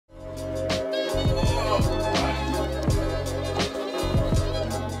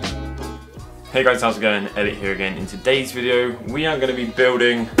Hey guys, how's it going? Elliot here again. In today's video, we are going to be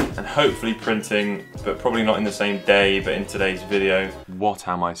building and hopefully printing, but probably not in the same day, but in today's video. What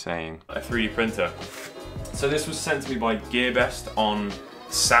am I saying? A 3D printer. So this was sent to me by Gearbest on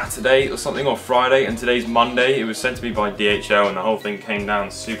Saturday or something, or Friday, and today's Monday. It was sent to me by DHL and the whole thing came down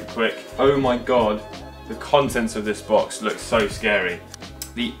super quick. Oh my god, the contents of this box look so scary.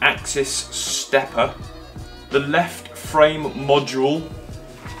 The axis stepper, the left frame module,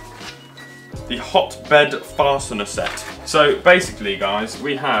 the hotbed fastener set. So basically guys,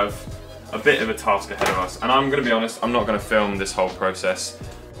 we have a bit of a task ahead of us, and I'm going to be honest, I'm not going to film this whole process.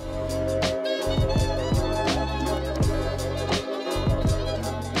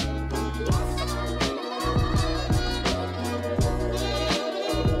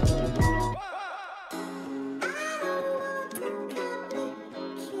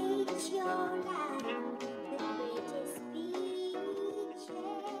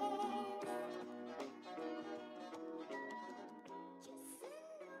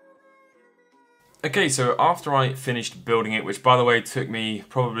 Okay, so after I finished building it, which by the way took me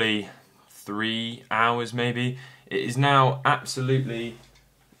probably 3 hours maybe, it is now absolutely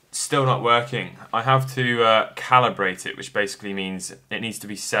still not working. I have to calibrate it, which basically means it needs to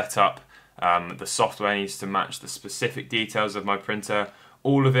be set up. The software needs to match the specific details of my printer.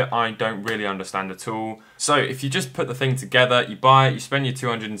 All of it I don't really understand at all. So if you just put the thing together, you buy it, you spend your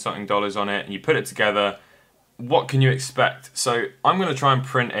 $200 and something on it, and you put it together, what can you expect? So I'm going to try and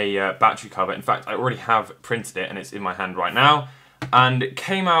print a battery cover. In fact, I already have printed it and it's in my hand right now. And it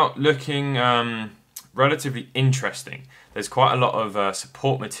came out looking relatively interesting. There's quite a lot of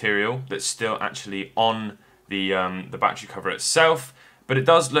support material that's still actually on the battery cover itself. But it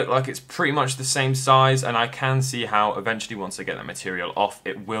does look like it's pretty much the same size, and I can see how eventually once I get that material off,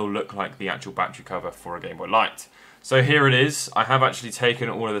 it will look like the actual battery cover for a Game Boy Light. So here it is. I have actually taken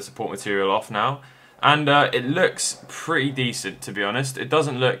all of the support material off now. And it looks pretty decent, to be honest. It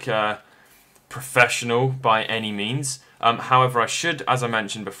doesn't look professional by any means. However, I should, as I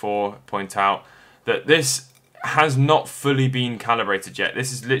mentioned before, point out that this has not fully been calibrated yet.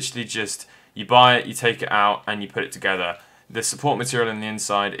 This is literally just, you buy it, you take it out, and you put it together. The support material on the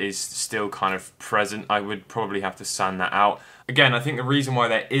inside is still kind of present. I would probably have to sand that out. Again, I think the reason why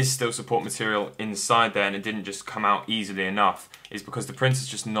there is still support material inside there and it didn't just come out easily enough is because the printer's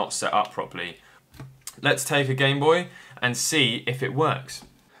just not set up properly. Let's take a Game Boy and see if it works.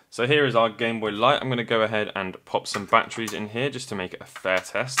 So here is our Game Boy Light. I'm going to go ahead and pop some batteries in here just to make it a fair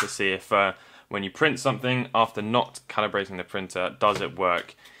test to see if when you print something after not calibrating the printer, does it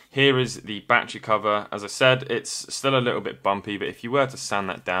work? Here is the battery cover. As I said, it's still a little bit bumpy, but if you were to sand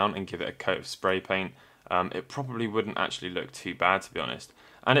that down and give it a coat of spray paint, it probably wouldn't actually look too bad, to be honest.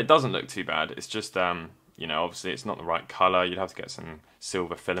 And it doesn't look too bad. It's just you know, obviously it's not the right colour. You'd have to get some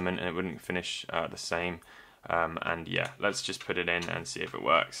silver filament and it wouldn't finish the same. And yeah, let's just put it in and see if it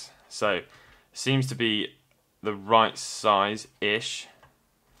works. So, seems to be the right size-ish.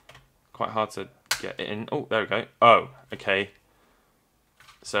 Quite hard to get it in. Oh, there we go. Oh, okay.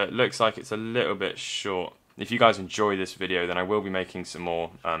 So it looks like it's a little bit short. If you guys enjoy this video, then I will be making some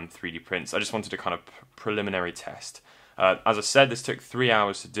more 3D prints. I just wanted to kind of preliminary test. As I said, this took 3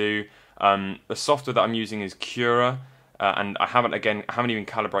 hours to do. The software that I'm using is Cura, and I haven't even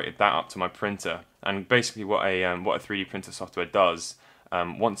calibrated that up to my printer. And basically, what a 3D printer software does,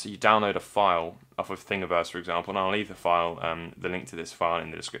 once you download a file off of Thingiverse, for example, and I'll leave the link to this file in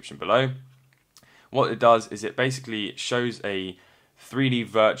the description below. What it does is it basically shows a 3D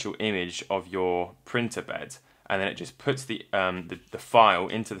virtual image of your printer bed, and then it just puts the file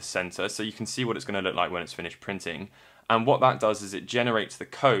into the center, so you can see what it's going to look like when it's finished printing. And what that does is it generates the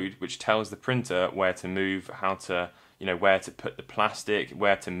code which tells the printer where to move, how to, you know, where to put the plastic,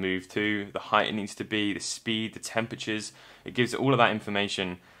 where to move to, the height it needs to be, the speed, the temperatures. It gives it all of that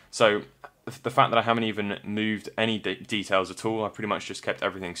information. So the fact that I haven't even moved any details at all, I pretty much just kept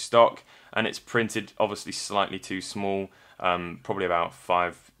everything stock, and it's printed obviously slightly too small, probably about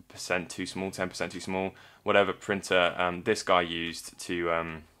 5% too small, 10% too small, whatever printer this guy used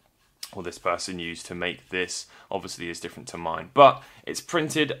to or this person used to make this obviously is different to mine. But it's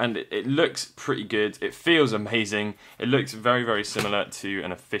printed and it looks pretty good. It feels amazing. It looks very, very similar to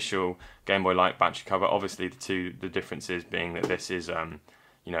an official Game Boy Light battery cover. Obviously the differences being that this is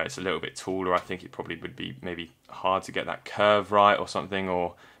you know, it's a little bit taller. I think it probably would be maybe hard to get that curve right or something,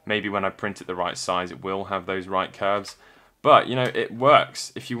 or maybe when I print it the right size it will have those right curves. But you know, it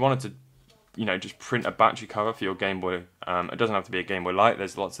works. If you wanted to, you know, just print a battery cover for your Game Boy. It doesn't have to be a Game Boy Light,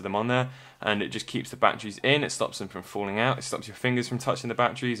 there's lots of them on there, and it just keeps the batteries in, it stops them from falling out, it stops your fingers from touching the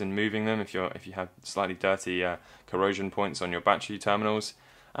batteries and moving them if you have slightly dirty corrosion points on your battery terminals.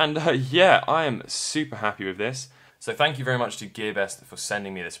 And yeah, I am super happy with this. So thank you very much to Gearbest for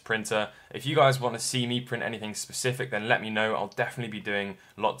sending me this printer. If you guys want to see me print anything specific, then let me know. I'll definitely be doing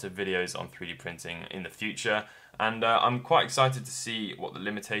lots of videos on 3D printing in the future. And I'm quite excited to see what the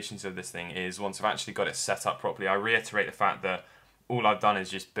limitations of this thing is once I've actually got it set up properly. I reiterate the fact that all I've done is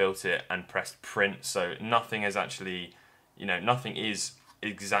just built it and pressed print, so nothing is actually, nothing is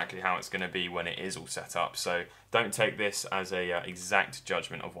exactly how it's going to be when it is all set up. So don't take this as a exact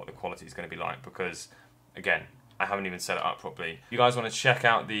judgment of what the quality is going to be like, because again, I haven't even set it up properly. If you guys want to check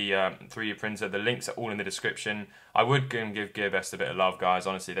out the 3D printer, the links are all in the description. I would give Gearbest a bit of love, guys.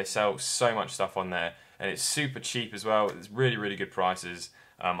 Honestly, they sell so much stuff on there, and it's super cheap as well. It's really, really good prices.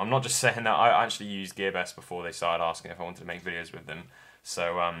 I'm not just saying that. I actually used Gearbest before they started asking if I wanted to make videos with them.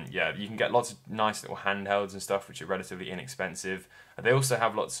 So yeah, you can get lots of nice little handhelds and stuff, which are relatively inexpensive. They also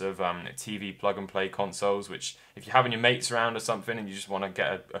have lots of TV plug-and-play consoles, which if you're having your mates around or something and you just want to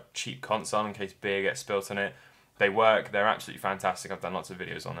get a cheap console in case beer gets spilt on it, they work. They're absolutely fantastic. I've done lots of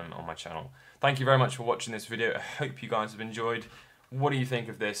videos on them on my channel. Thank you very much for watching this video. I hope you guys have enjoyed. What do you think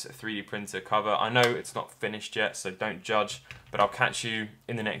of this 3D printer cover? I know it's not finished yet, so don't judge, but I'll catch you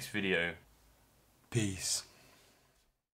in the next video. Peace.